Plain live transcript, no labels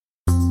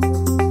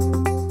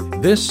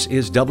This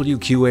is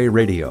WQA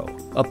Radio,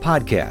 a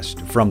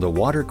podcast from the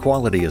Water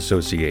Quality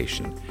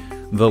Association,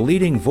 the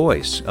leading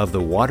voice of the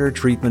water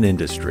treatment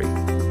industry.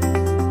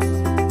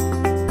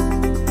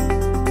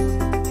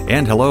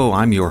 And hello,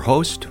 I'm your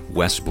host,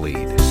 Wes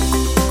Bleed.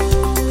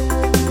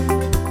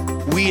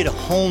 We had a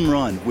home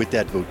run with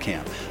that boot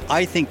camp.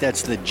 I think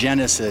that's the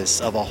genesis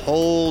of a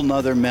whole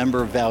nother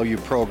member value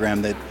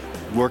program that,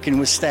 working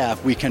with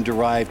staff, we can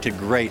derive to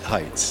great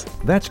heights.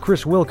 That's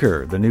Chris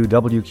Wilker, the new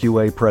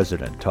WQA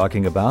president,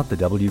 talking about the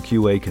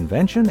WQA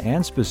convention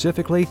and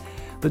specifically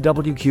the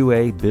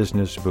WQA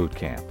Business Boot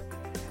Camp.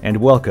 And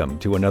welcome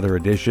to another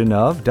edition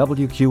of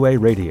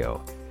WQA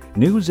Radio,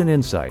 news and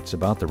insights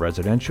about the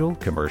residential,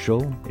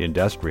 commercial,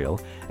 industrial,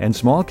 and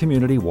small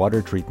community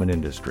water treatment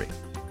industry.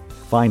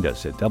 Find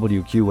us at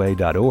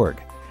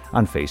WQA.org,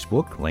 on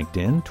Facebook,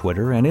 LinkedIn,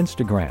 Twitter, and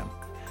Instagram.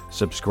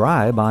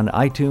 Subscribe on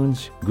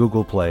iTunes,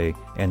 Google Play,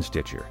 and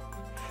Stitcher.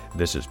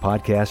 This is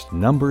podcast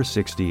number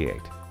 68.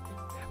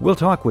 We'll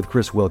talk with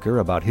Chris Wilker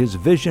about his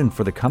vision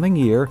for the coming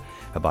year,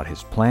 about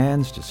his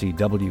plans to see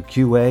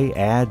WQA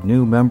add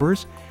new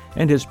members,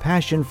 and his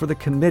passion for the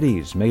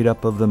committees made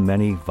up of the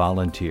many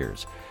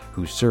volunteers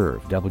who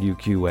serve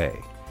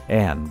WQA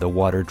and the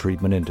water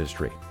treatment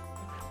industry.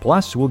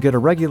 Plus, we'll get a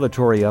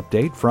regulatory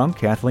update from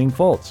Kathleen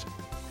Foltz,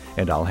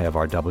 and I'll have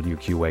our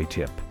WQA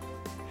tip.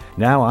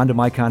 Now on to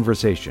my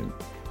conversation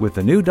with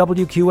the new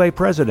WQA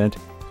president,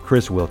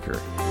 Chris Wilker.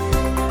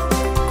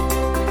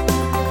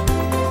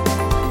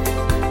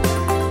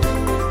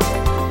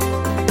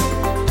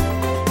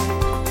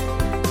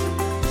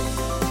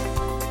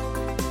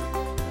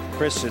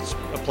 Chris, it's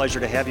a pleasure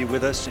to have you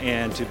with us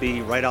and to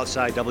be right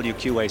outside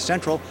WQA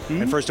Central.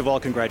 And first of all,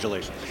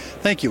 congratulations.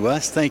 Thank you,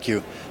 Wes. Thank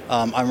you.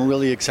 I'm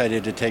really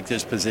excited to take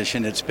this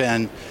position. It's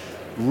been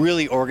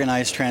really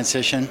organized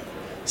transition,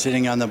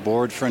 sitting on the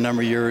board for a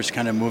number of years,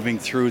 kind of moving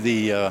through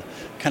the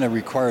kind of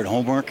required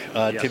homework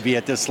to be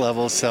at this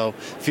level. So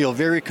feel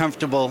very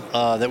comfortable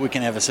that we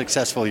can have a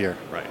successful year.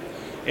 Right.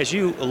 As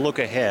you look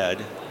ahead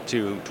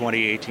to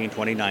 2018,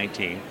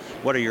 2019,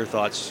 what are your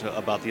thoughts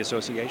about the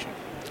association?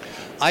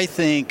 I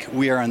think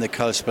we are on the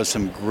cusp of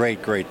some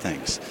great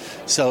things.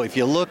 So if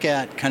you look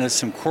at kind of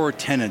some core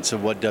tenets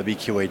of what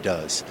WQA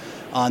does,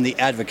 on the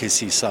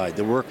advocacy side,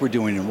 the work we're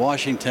doing in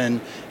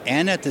Washington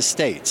and at the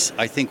states,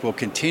 I think will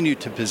continue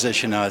to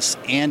position us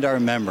and our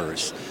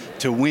members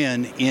to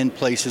win in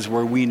places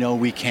where we know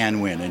we can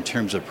win in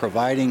terms of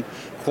providing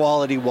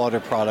quality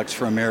water products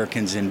for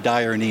Americans in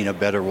dire need of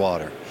better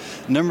water.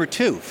 Number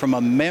two, from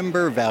a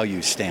member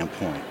value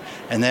standpoint,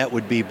 and that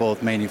would be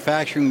both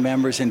manufacturing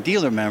members and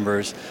dealer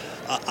members,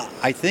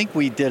 I think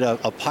we did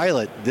a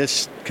pilot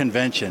this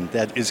convention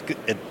that is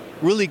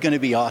really going to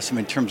be awesome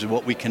in terms of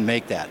what we can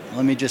make that.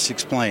 Let me just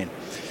explain.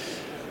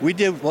 We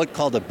did what's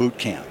called a boot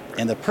camp,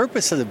 and the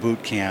purpose of the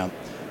boot camp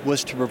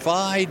was to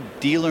provide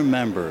dealer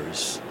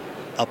members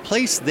a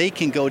place they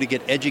can go to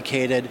get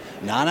educated,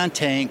 not on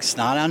tanks,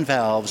 not on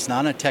valves,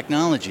 not on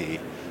technology,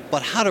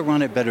 but how to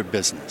run a better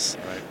business.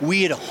 Right.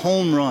 We had a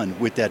home run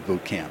with that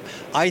boot camp.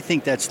 I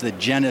think that's the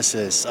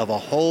genesis of a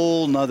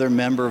whole nother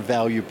member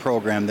value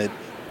program that,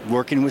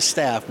 working with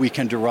staff, we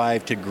can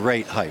derive to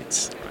great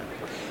heights.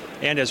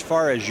 And as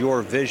far as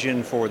your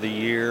vision for the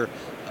year,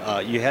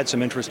 you had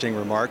some interesting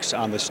remarks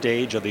on the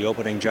stage of the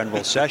opening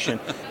general session.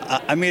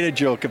 I made a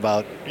joke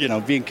about,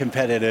 being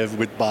competitive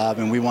with Bob,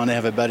 and we want to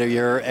have a better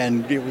year,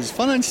 and it was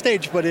fun on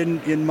stage, but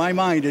in my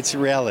mind, it's a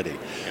reality.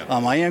 Yeah.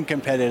 I am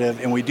competitive,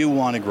 and we do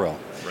want to grow.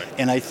 Right.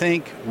 And I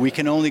think we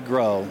can only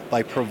grow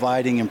by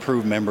providing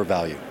improved member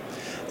value.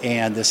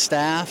 And the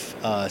staff,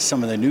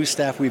 some of the new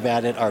staff we've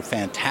added are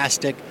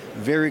fantastic,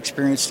 very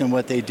experienced in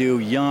what they do,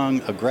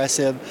 young,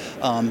 aggressive.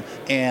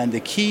 And the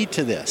key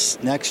to this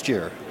next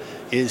year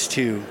is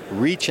to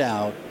reach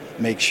out,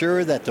 make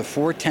sure that the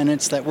four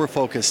tenets that we're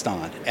focused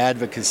on,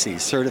 advocacy,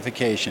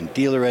 certification,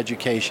 dealer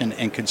education,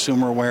 and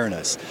consumer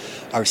awareness,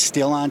 are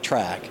still on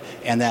track,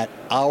 and that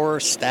our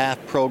staff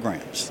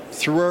programs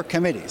through our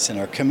committees, and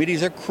our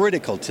committees are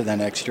critical to the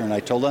next year, and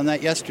I told them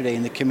that yesterday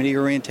in the committee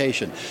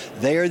orientation.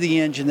 They are the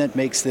engine that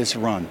makes this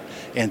run.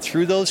 And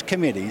through those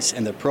committees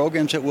and the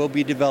programs that will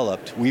be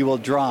developed, we will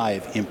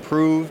drive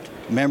improved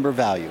member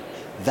value.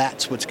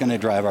 That's what's going to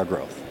drive our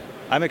growth.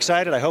 I'm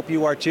excited. I hope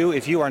you are too.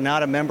 If you are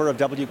not a member of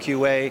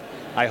WQA,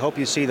 I hope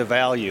you see the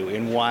value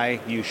in why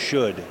you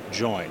should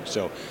join.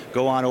 So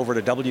go on over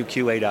to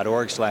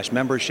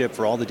WQA.org/membership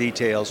for all the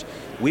details.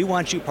 We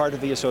want you part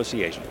of the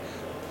association.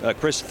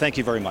 Chris, thank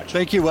you very much.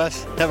 Thank you,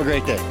 Wes. Have a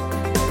great day.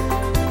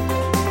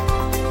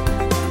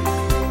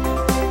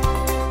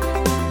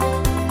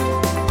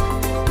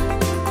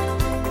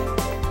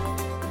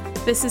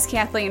 This is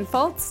Kathleen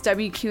Foltz,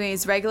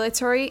 WQA's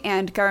Regulatory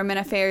and Government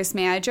Affairs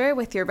Manager,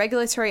 with your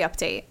regulatory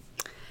update.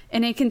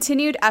 In a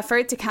continued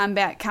effort to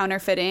combat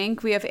counterfeiting,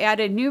 we have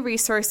added new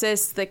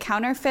resources to the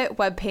counterfeit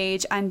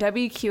webpage on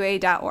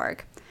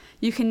WQA.org.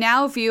 You can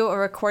now view a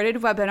recorded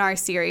webinar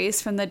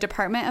series from the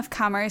Department of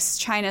Commerce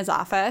China's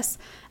office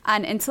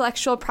on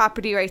intellectual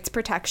property rights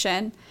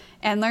protection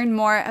and learn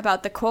more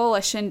about the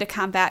Coalition to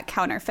Combat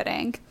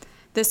Counterfeiting.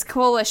 This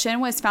coalition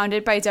was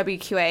founded by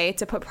WQA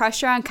to put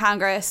pressure on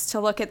Congress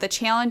to look at the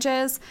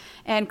challenges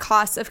and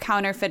costs of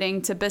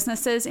counterfeiting to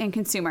businesses and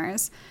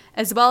consumers,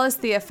 as well as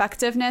the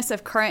effectiveness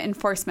of current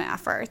enforcement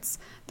efforts.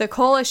 The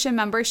coalition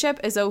membership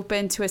is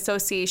open to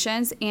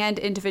associations and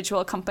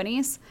individual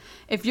companies.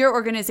 If your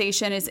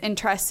organization is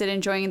interested in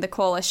joining the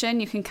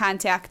coalition, you can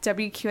contact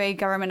WQA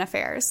Government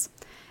Affairs.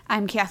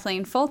 I'm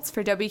Kathleen Fultz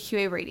for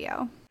WQA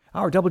Radio.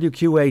 Our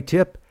WQA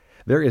tip: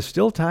 there is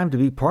still time to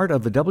be part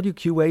of the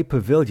WQA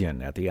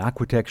Pavilion at the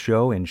Aquatech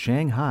Show in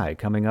Shanghai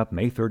coming up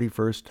May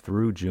 31st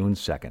through June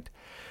 2nd.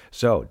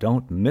 So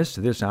don't miss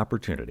this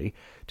opportunity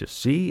to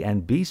see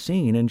and be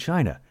seen in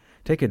China.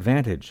 Take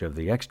advantage of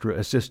the extra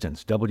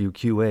assistance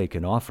WQA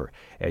can offer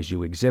as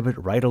you exhibit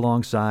right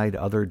alongside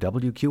other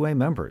WQA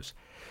members.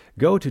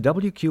 Go to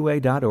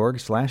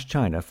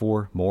wqa.org/China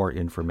for more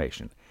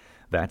information.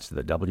 That's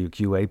the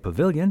WQA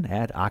Pavilion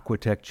at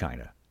Aquatech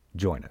China.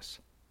 Join us.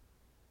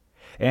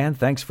 And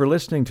thanks for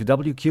listening to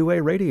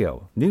WQA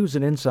Radio, news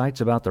and insights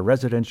about the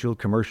residential,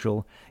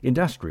 commercial,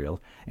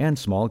 industrial, and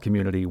small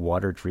community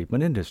water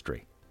treatment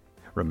industry.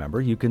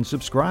 Remember, you can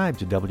subscribe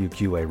to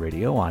WQA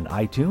Radio on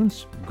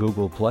iTunes,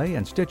 Google Play,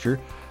 and Stitcher.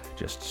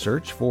 Just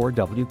search for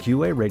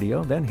WQA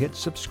Radio, then hit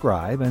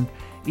subscribe, and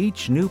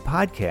each new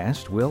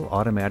podcast will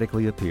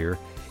automatically appear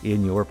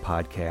in your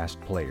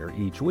podcast player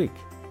each week.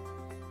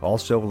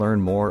 Also,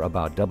 learn more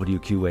about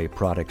WQA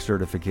product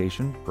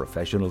certification,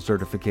 professional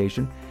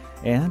certification,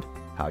 and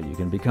how you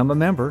can become a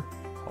member,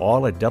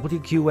 all at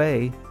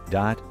WQA.org.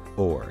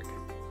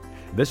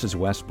 This is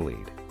Wes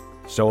Bleed.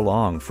 So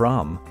long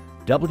from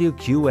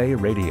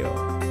WQA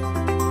Radio.